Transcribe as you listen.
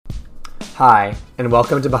Hi, and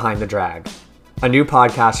welcome to Behind the Drag, a new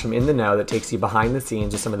podcast from In the Know that takes you behind the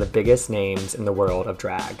scenes of some of the biggest names in the world of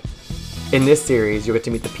drag. In this series, you'll get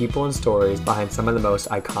to meet the people and stories behind some of the most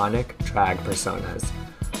iconic drag personas.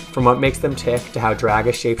 From what makes them tick to how drag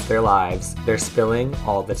has shaped their lives, they're spilling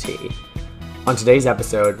all the tea. On today's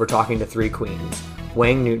episode, we're talking to three queens,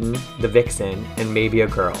 Wang Newton, The Vixen, and Maybe a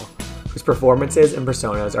Girl, whose performances and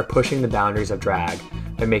personas are pushing the boundaries of drag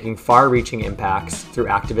by making far-reaching impacts through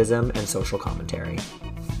activism and social commentary.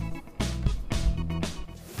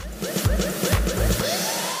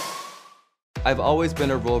 I've always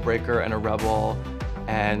been a rule breaker and a rebel,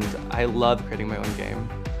 and I love creating my own game.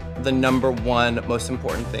 The number one most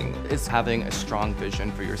important thing is having a strong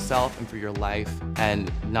vision for yourself and for your life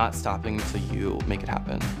and not stopping until you make it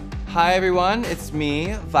happen. Hi everyone, it's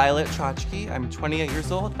me, Violet Chachki. I'm 28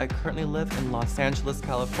 years old. I currently live in Los Angeles,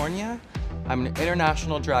 California. I'm an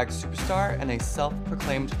international drag superstar and a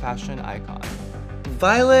self-proclaimed fashion icon.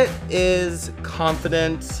 Violet is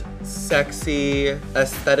confident, sexy,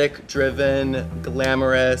 aesthetic-driven,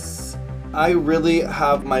 glamorous. I really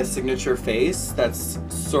have my signature face that's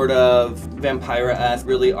sort of vampire-esque,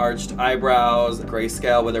 really arched eyebrows,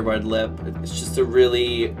 grayscale with a red lip. It's just a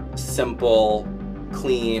really simple,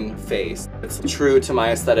 clean face. It's true to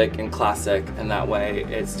my aesthetic and classic, and that way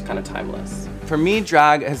it's kind of timeless. For me,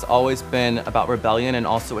 drag has always been about rebellion and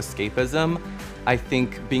also escapism. I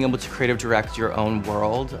think being able to creative direct your own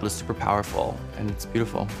world is super powerful, and it's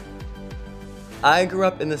beautiful. I grew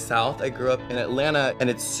up in the South. I grew up in Atlanta, and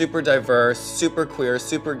it's super diverse, super queer,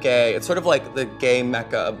 super gay. It's sort of like the gay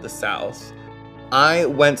mecca of the South. I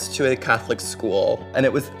went to a Catholic school, and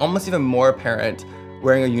it was almost even more apparent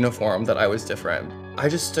wearing a uniform that I was different. I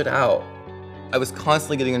just stood out. I was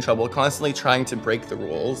constantly getting in trouble, constantly trying to break the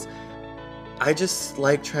rules. I just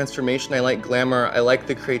like transformation, I like glamour, I like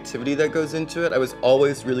the creativity that goes into it. I was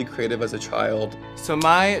always really creative as a child. So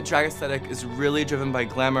my drag aesthetic is really driven by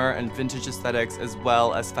glamour and vintage aesthetics as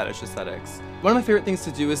well as fetish aesthetics. One of my favorite things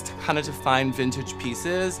to do is to kind of find vintage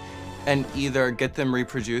pieces and either get them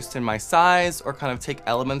reproduced in my size or kind of take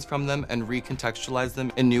elements from them and recontextualize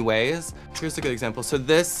them in new ways. Here's a good example. So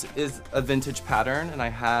this is a vintage pattern, and I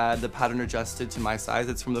had the pattern adjusted to my size.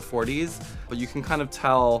 It's from the 40s, but you can kind of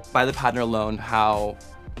tell by the pattern alone how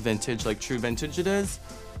vintage, like true vintage it is.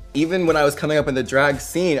 Even when I was coming up in the drag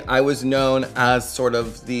scene, I was known as sort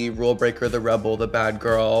of the rule breaker, the rebel, the bad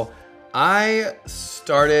girl. I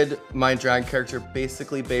started my drag character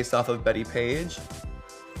basically based off of Betty Page.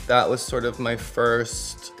 That was sort of my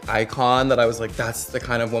first icon that I was like, that's the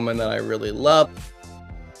kind of woman that I really love.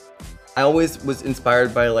 I always was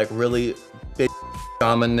inspired by like really big,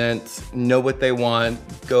 dominant, know what they want,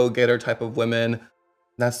 go-getter type of women.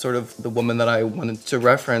 That's sort of the woman that I wanted to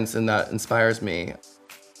reference and that inspires me.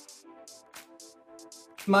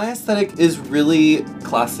 My aesthetic is really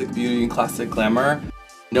classic beauty and classic glamour.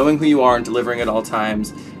 Knowing who you are and delivering at all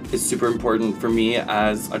times is super important for me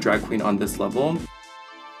as a drag queen on this level.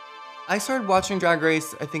 I started watching Drag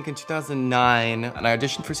Race, I think in 2009, and I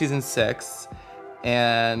auditioned for season 6,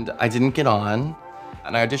 and I didn't get on.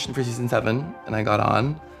 And I auditioned for season 7, and I got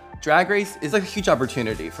on. Drag Race is like a huge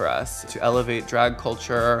opportunity for us to elevate drag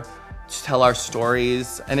culture, to tell our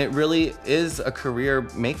stories, and it really is a career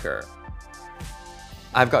maker.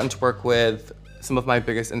 I've gotten to work with some of my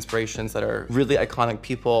biggest inspirations that are really iconic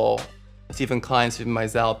people. Stephen Klein, Steven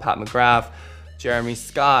Meisel, Pat McGrath, Jeremy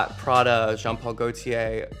Scott, Prada, Jean Paul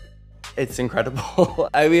Gaultier. It's incredible.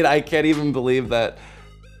 I mean, I can't even believe that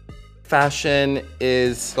fashion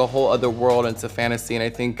is a whole other world and it's a fantasy, and I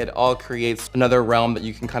think it all creates another realm that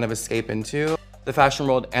you can kind of escape into. The fashion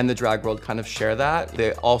world and the drag world kind of share that.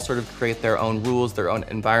 They all sort of create their own rules, their own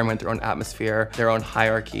environment, their own atmosphere, their own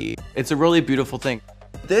hierarchy. It's a really beautiful thing.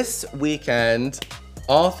 This weekend,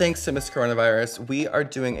 all thanks to Miss Coronavirus, we are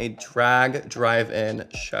doing a drag drive-in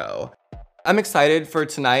show. I'm excited for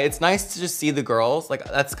tonight. It's nice to just see the girls. Like,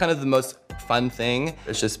 that's kind of the most fun thing.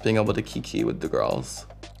 It's just being able to kiki with the girls.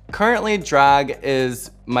 Currently, drag is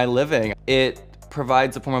my living. It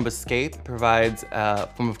provides a form of escape, provides a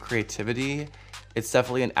form of creativity. It's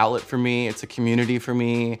definitely an outlet for me. It's a community for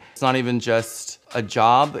me. It's not even just a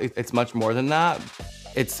job. It's much more than that.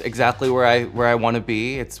 It's exactly where I want to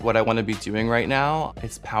be. It's what I want to be doing right now.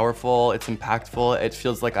 It's powerful, it's impactful. It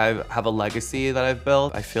feels like I have a legacy that I've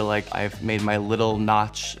built. I feel like I've made my little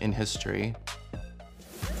notch in history.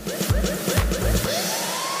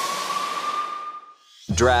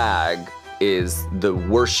 Drag is the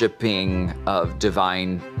worshiping of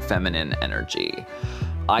divine feminine energy.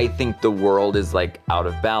 I think the world is like out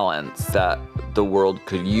of balance, that the world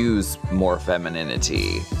could use more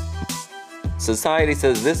femininity. Society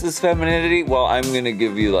says this is femininity, well, I'm gonna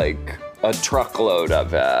give you like a truckload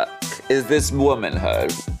of it, is this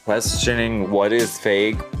womanhood. Questioning what is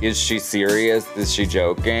fake. Is she serious? Is she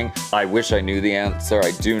joking? I wish I knew the answer.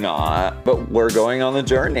 I do not. But we're going on the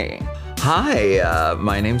journey. Hi,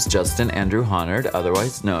 my name's Justin Andrew Honard,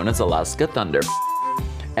 otherwise known as Alaska Thunder.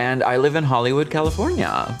 And I live in Hollywood,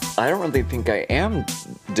 California. I don't really think I am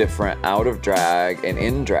different out of drag and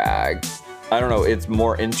in drag. I don't know, it's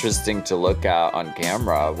more interesting to look at on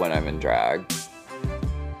camera when I'm in drag.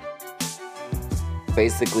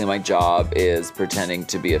 Basically, my job is pretending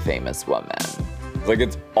to be a famous woman. Like,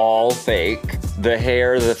 it's all fake. The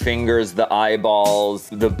hair, the fingers, the eyeballs,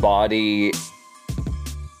 the body,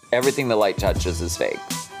 everything the light touches is fake.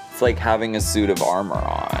 It's like having a suit of armor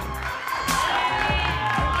on.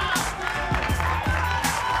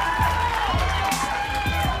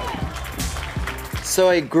 So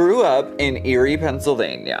I grew up in Erie,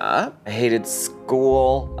 Pennsylvania. I hated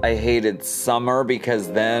school. I hated summer because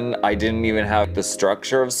then I didn't even have the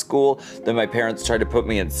structure of school. Then my parents tried to put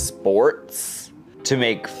me in sports to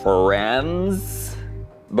make friends.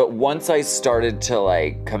 But once I started to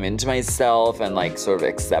like come into myself and like sort of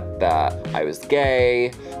accept that I was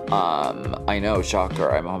gay, I know, shocker,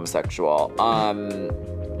 I'm homosexual.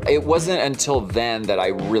 It wasn't until then that I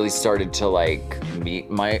really started to like meet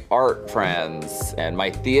my art friends and my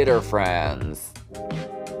theater friends.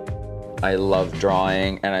 I love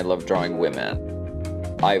drawing and I love drawing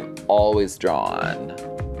women. I've always drawn.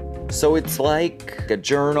 So it's like a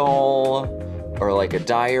journal or like a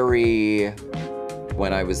diary.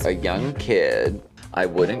 When I was a young kid, I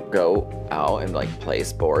wouldn't go out and like play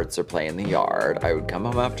sports or play in the yard. I would come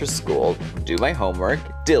home after school, do my homework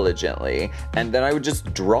diligently, and then I would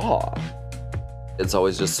just draw. It's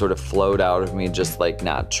always just sort of flowed out of me just like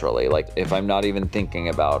naturally. Like if I'm not even thinking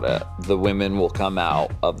about it, the women will come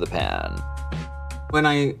out of the pen. When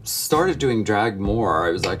I started doing drag more,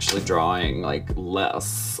 I was actually drawing like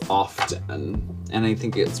less often. And I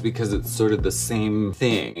think it's because it's sort of the same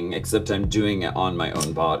thing, except I'm doing it on my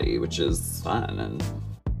own body, which is fun. And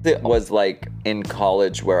it was like in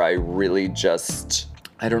college where I really just,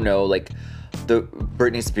 I don't know, like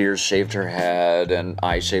Britney Spears shaved her head and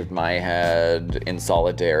I shaved my head in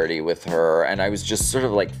solidarity with her. And I was just sort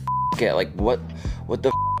of like, F it, like what the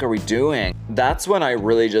f are we doing? That's when I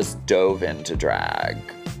really just dove into drag.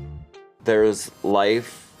 There's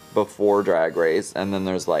life before Drag Race and then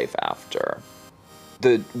there's life after.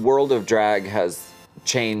 The world of drag has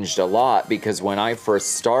changed a lot because when I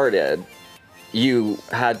first started, you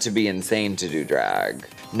had to be insane to do drag.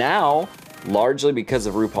 Now, largely because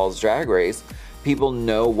of RuPaul's Drag Race, people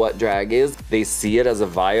know what drag is. They see it as a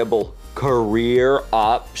viable career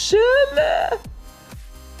option.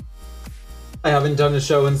 I haven't done a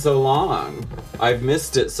show in so long. I've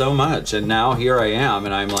missed it so much, and now here I am,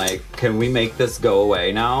 and I'm like, can we make this go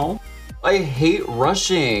away now? I hate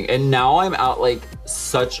rushing, and now I'm at like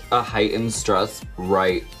such a heightened stress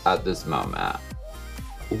right at this moment.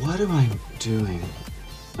 What am I doing?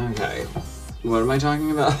 Okay, what am I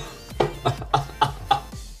talking about?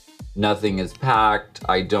 Nothing is packed.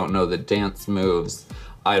 I don't know the dance moves.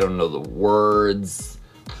 I don't know the words.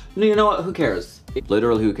 No, you know what? Who cares?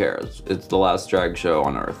 Literally, who cares? It's the last drag show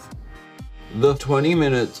on earth. The 20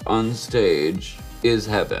 minutes on stage is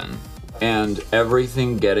heaven. And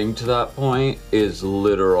everything getting to that point is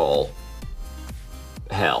literal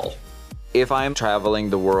hell. If I'm traveling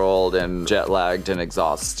the world and jet lagged and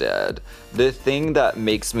exhausted, the thing that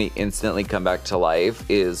makes me instantly come back to life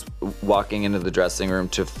is walking into the dressing room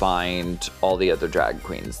to find all the other drag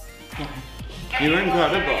queens. You're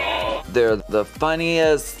incredible. They're the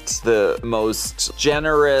funniest, the most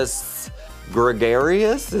generous,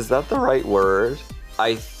 gregarious, is that the right word?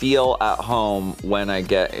 I feel at home when I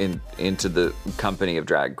get into the company of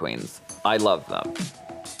drag queens. I love them.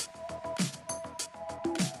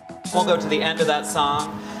 We'll go to the end of that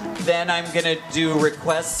song. Then I'm gonna do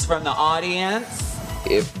requests from the audience.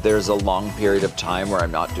 If there's a long period of time where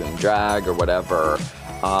I'm not doing drag or whatever,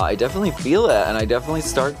 I definitely feel it, and I definitely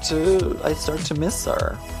start to miss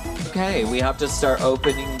her. Okay, we have to start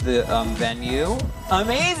opening the venue.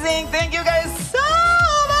 Amazing, thank you guys so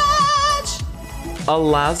much!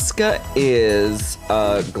 Alaska is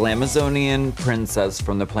a Glamazonian princess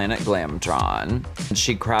from the planet Glamtron.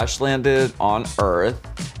 She crash landed on Earth,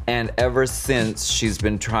 and ever since she's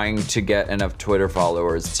been trying to get enough Twitter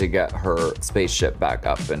followers to get her spaceship back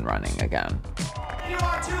up and running again. You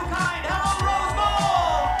are too kind, hello Rose Bowl!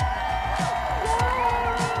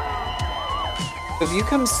 If you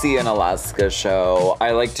come see an Alaska show,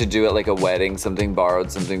 I like to do it like a wedding, something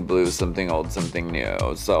borrowed, something blue, something old, something new.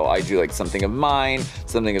 So I do like something of mine,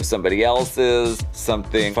 something of somebody else's,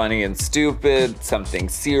 something funny and stupid, something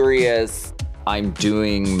serious. I'm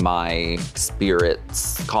doing my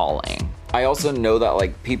spirit's calling. I also know that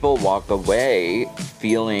like people walk away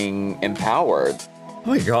feeling empowered.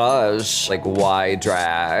 Oh my gosh, like why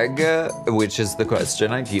drag? Which is the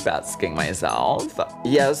question I keep asking myself.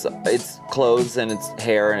 Yes, it's clothes and it's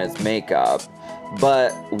hair and it's makeup,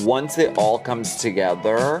 but once it all comes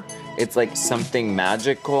together, it's like something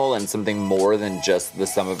magical and something more than just the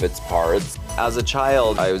sum of its parts. As a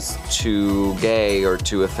child, I was too gay or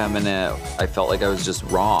too effeminate. I felt like I was just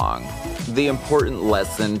wrong. The important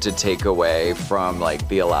lesson to take away from like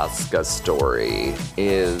the Alaska story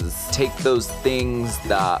is take those things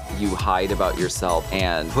that you hide about yourself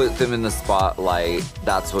and put them in the spotlight.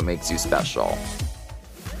 That's what makes you special.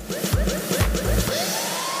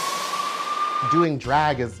 Doing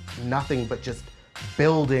drag is nothing but just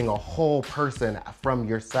building a whole person from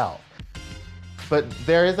yourself. But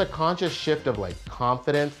there is a conscious shift of like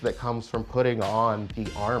confidence that comes from putting on the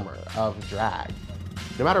armor of drag.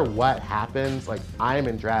 No matter what happens, like I am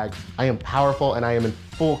in drag, I am powerful and I am in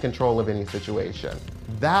full control of any situation.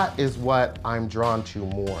 That is what I'm drawn to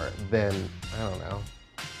more than, I don't know,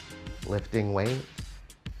 lifting weights.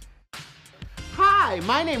 Hi,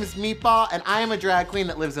 my name is Meatball and I am a drag queen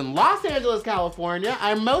that lives in Los Angeles, California.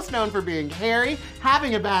 I'm most known for being hairy,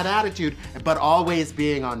 having a bad attitude, but always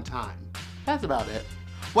being on time. That's about it.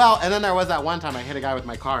 Well, and then there was that one time I hit a guy with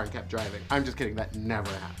my car and kept driving. I'm just kidding, that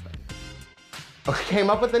never happened. I came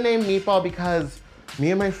up with the name Meatball because me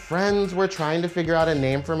and my friends were trying to figure out a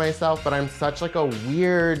name for myself, but I'm such like a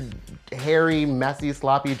weird, hairy, messy,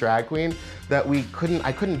 sloppy drag queen that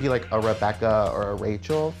I couldn't be like a Rebecca or a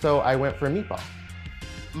Rachel, so I went for Meatball.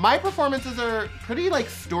 My performances are pretty like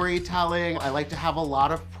storytelling. I like to have a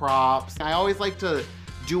lot of props. I always like to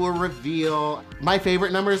do a reveal. My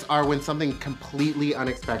favorite numbers are when something completely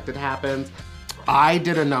unexpected happens. I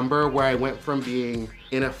did a number where I went from being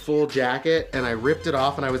in a full jacket and I ripped it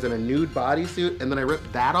off and I was in a nude bodysuit and then I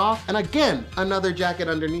ripped that off and again, another jacket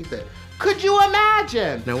underneath it. Could you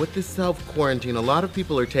imagine? Now with this self-quarantine, a lot of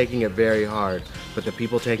people are taking it very hard, but the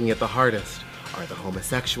people taking it the hardest are the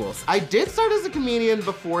homosexuals. I did start as a comedian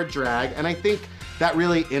before drag and I think that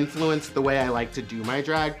really influenced the way I like to do my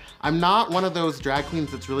drag. I'm not one of those drag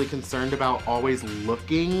queens that's really concerned about always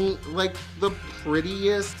looking like the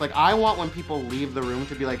prettiest. Like I want when people leave the room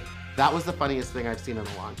to be like, that was the funniest thing I've seen in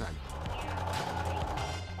a long time.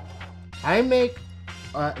 I make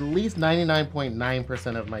at least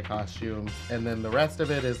 99.9% of my costumes, and then the rest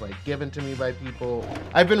of it is like given to me by people.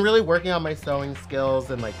 I've been really working on my sewing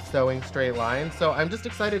skills and like sewing straight lines, so I'm just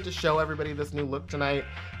excited to show everybody this new look tonight.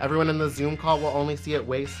 Everyone in the Zoom call will only see it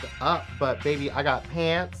waist up, but baby, I got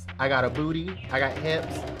pants, I got a booty, I got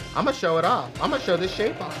hips. I'm gonna show it off. I'm gonna show this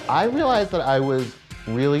shape off. I realized that I was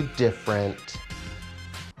really different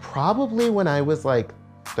probably when I was like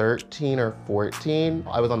 13 or 14.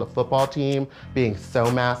 I was on the football team being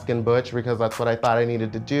so mask and butch because that's what I thought I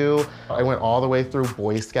needed to do. I went all the way through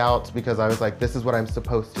Boy Scouts because I was like, this is what I'm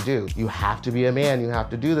supposed to do. You have to be a man, you have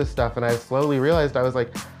to do this stuff. And I slowly realized I was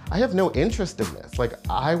like, I have no interest in this. Like,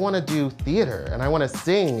 I wanna do theater and I wanna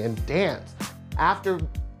sing and dance. After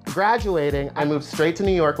graduating, I moved straight to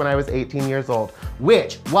New York when I was 18 years old,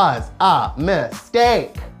 which was a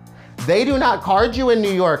mistake. They do not card you in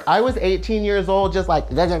New York. I was 18 years old, just like,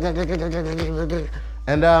 and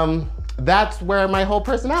that's where my whole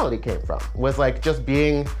personality came from, was like just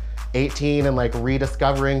being 18 and like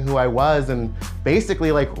rediscovering who I was and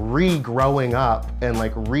basically like re-growing up and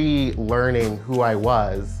like relearning who I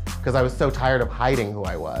was because I was so tired of hiding who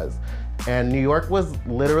I was. And New York was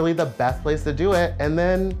literally the best place to do it. And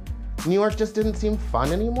then New York just didn't seem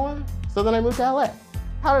fun anymore. So then I moved to LA.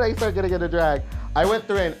 How did I start getting into drag? I went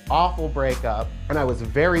through an awful breakup and I was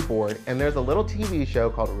very bored, and there's a little TV show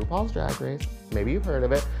called RuPaul's Drag Race. Maybe you've heard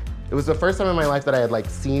of it. It was the first time in my life that I had like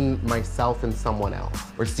seen myself in someone else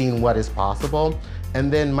or seen what is possible.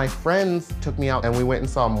 And then my friends took me out and we went and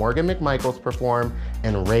saw Morgan McMichaels perform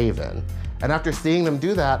and Raven. And after seeing them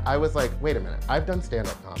do that, I was like, wait a minute, I've done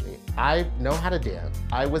stand-up comedy. I know how to dance.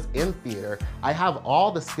 I was in theater. I have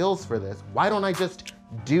all the skills for this. Why don't I just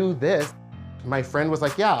do this? My friend was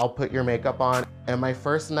like, yeah, I'll put your makeup on. And my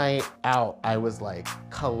first night out, I was like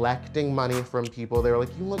collecting money from people. They were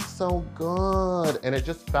like, you look so good. And it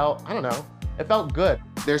just felt, I don't know, it felt good.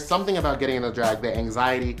 There's something about getting into drag, the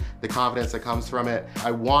anxiety, the confidence that comes from it.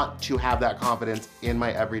 I want to have that confidence in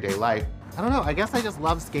my everyday life. I don't know, I guess I just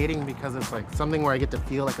love skating because it's like something where I get to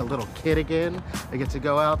feel like a little kid again. I get to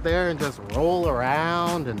go out there and just roll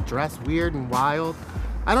around and dress weird and wild.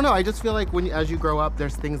 I don't know, I just feel like as you grow up,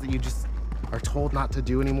 there's things that you just are told not to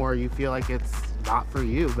do anymore. You feel like it's not for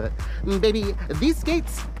you, but baby, these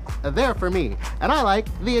skates are there for me, and I like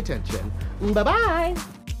the attention. Bye-bye.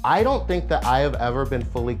 I don't think that I have ever been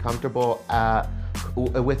fully comfortable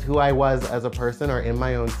with who I was as a person or in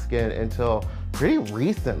my own skin until pretty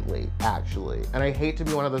recently, actually. And I hate to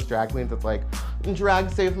be one of those drag queens that's like, drag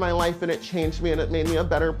saved my life and it changed me and it made me a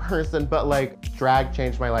better person, but like, drag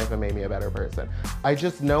changed my life and made me a better person. I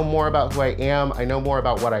just know more about who I am. I know more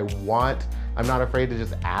about what I want. I'm not afraid to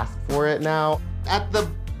just ask for it now. At the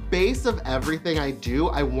base of everything I do,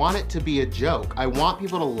 I want it to be a joke. I want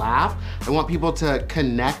people to laugh. I want people to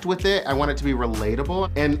connect with it. I want it to be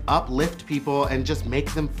relatable and uplift people and just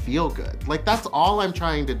make them feel good. Like, that's all I'm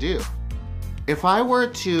trying to do. If I were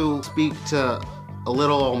to speak to a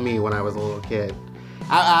little old me when I was a little kid,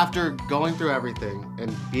 after going through everything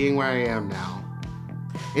and being where I am now,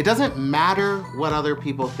 it doesn't matter what other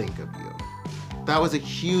people think of you. That was a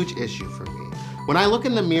huge issue for me. When I look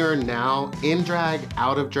in the mirror now, in drag,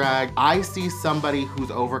 out of drag, I see somebody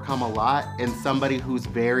who's overcome a lot and somebody who's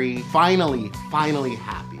finally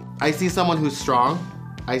happy. I see someone who's strong.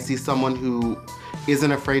 I see someone who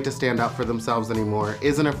isn't afraid to stand up for themselves anymore,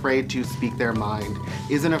 isn't afraid to speak their mind,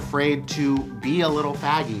 isn't afraid to be a little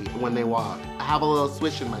faggy when they walk, have a little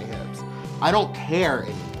swish in my hips. I don't care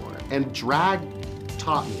anymore, and drag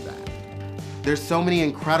taught me that. There's so many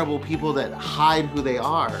incredible people that hide who they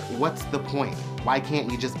are. What's the point? Why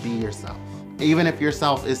can't you just be yourself? Even if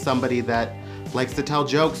yourself is somebody that likes to tell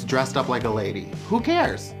jokes dressed up like a lady. Who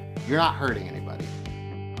cares? You're not hurting anybody.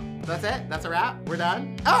 That's it? That's a wrap? We're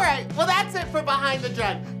done? All right, well that's it for Behind the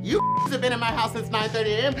Drag. You have been in my house since 9:30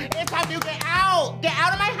 a.m. It's time to get out! Get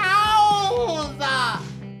out of my house!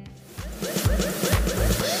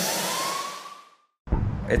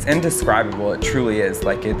 It's indescribable, it truly is.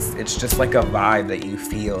 Like it's just like a vibe that you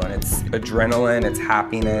feel, and it's adrenaline, it's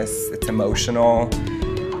happiness, it's emotional,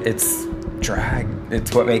 it's drag.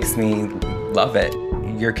 It's what makes me love it.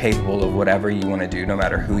 You're capable of whatever you want to do, no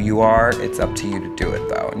matter who you are. It's up to you to do it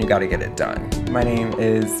though, and you gotta get it done. My name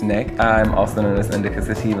is Nick. I'm also known as Indica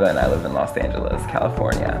Sativa, and I live in Los Angeles,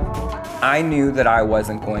 California. I knew that I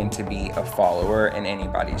wasn't going to be a follower in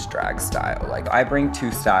anybody's drag style. Like, I bring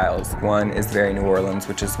two styles. One is very New Orleans,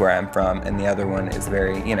 which is where I'm from, and the other one is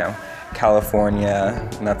very, California,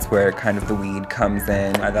 and that's where kind of the weed comes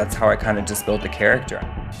in. That's how I kind of just built a character.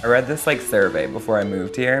 I read this survey before I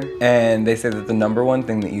moved here, and they say that the #1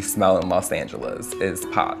 thing that you smell in Los Angeles is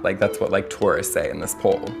pot. Like, that's what tourists say in this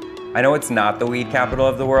poll. I know it's not the weed capital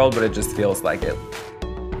of the world, but it just feels like it.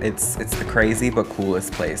 It's the crazy but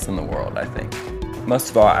coolest place in the world, I think. Most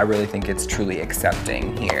of all, I really think it's truly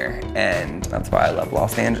accepting here, and that's why I love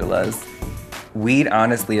Los Angeles. Weed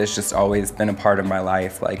honestly has just always been a part of my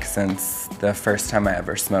life, since the first time I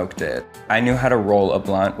ever smoked it. I knew how to roll a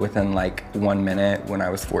blunt within 1 minute when I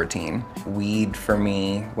was 14. Weed for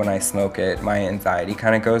me, when I smoke it, my anxiety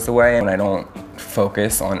kind of goes away, and I don't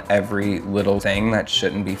focus on every little thing that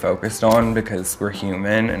shouldn't be focused on, because we're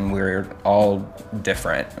human and we're all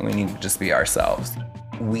different and we need to just be ourselves.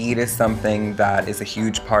 Weed is something that is a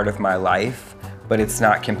huge part of my life, but it's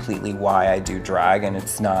not completely why I do drag, and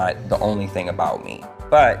it's not the only thing about me.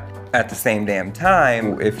 But at the same damn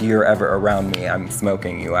time, if you're ever around me, I'm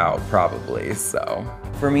smoking you out probably, so.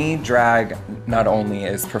 For me, drag not only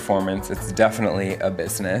is performance, it's definitely a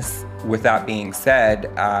business. With that being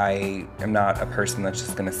said, I am not a person that's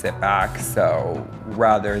just gonna sit back, so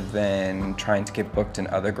rather than trying to get booked in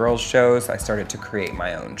other girls' shows, I started to create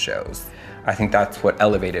my own shows. I think that's what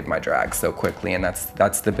elevated my drag so quickly, and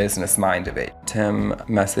that's the business mind of it. Tim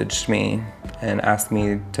messaged me and asked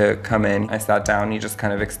me to come in. I sat down, he just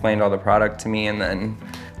kind of explained all the product to me, and then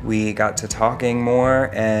we got to talking more,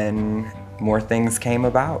 and more things came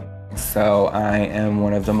about. So I am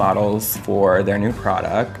one of the models for their new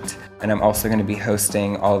product, and I'm also gonna be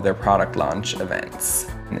hosting all of their product launch events.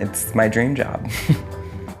 It's my dream job.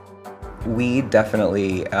 Weed,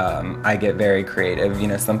 definitely, I get very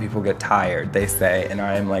creative. Some people get tired, they say, and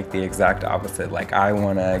I am the exact opposite. I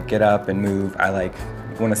wanna get up and move. I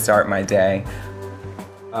wanna start my day.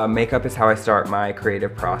 Makeup is how I start my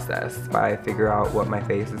creative process. I figure out what my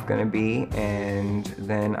face is gonna be, and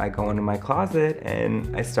then I go into my closet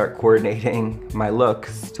and I start coordinating my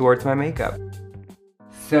looks towards my makeup.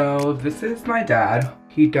 So this is my dad.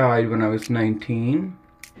 He died when I was 19.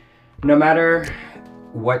 No matter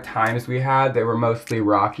what times we had, they were mostly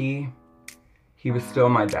rocky. He was still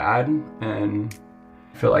my dad, and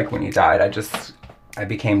I feel like when he died, I just I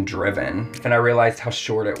became driven, and I realized how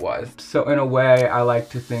short it was. So in a way, I like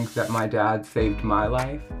to think that my dad saved my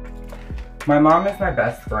life. My mom is my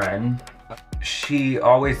best friend. She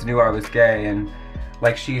always knew I was gay, and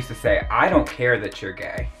like she used to say, I don't care that you're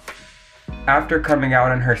gay. After coming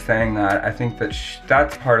out and her saying that, I think that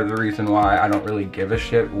that's part of the reason why I don't really give a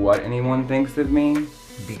shit what anyone thinks of me,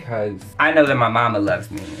 because I know that my mama loves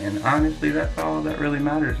me, and honestly, that's all that really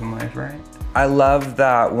matters in life, right? I love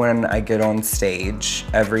that when I get on stage,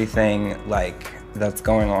 everything like that's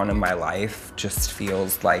going on in my life just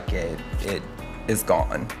feels like it is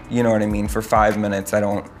gone. You know what I mean? For 5 minutes, I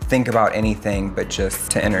don't think about anything but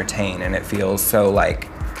just to entertain, and it feels so like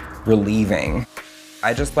relieving.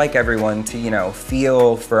 I just like everyone to, you know,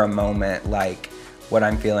 feel for a moment like what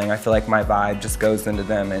I'm feeling. I feel like my vibe just goes into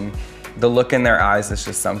them, and the look in their eyes is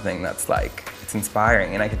just something that's like, it's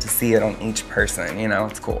inspiring, and I get to see it on each person, you know,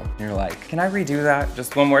 it's cool. You're like, can I redo that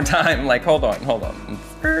just one more time? Like, hold on.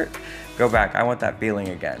 Go back, I want that feeling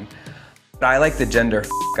again. I like the gender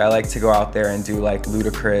I like to go out there and do like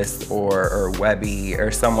Ludacris or Webby or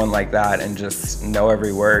someone like that and just know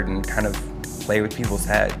every word and kind of play with people's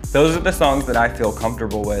heads. Those are the songs that I feel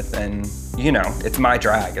comfortable with, and you know, it's my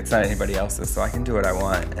drag, it's not anybody else's, so I can do what I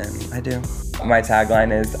want, and I do. My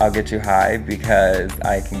tagline is, I'll get you high because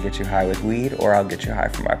I can get you high with weed, or I'll get you high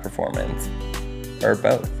for my performance, or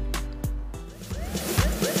both.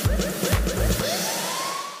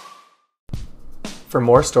 For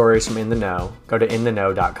more stories from In The Know, go to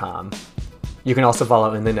intheknow.com. You can also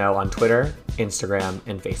follow In The Know on Twitter, Instagram,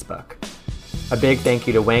 and Facebook. A big thank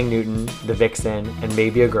you to Wang Newton, The Vixen, and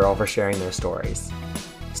Maybe a Girl for sharing their stories.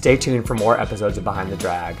 Stay tuned for more episodes of Behind the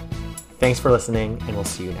Drag. Thanks for listening, and we'll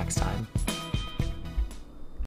see you next time.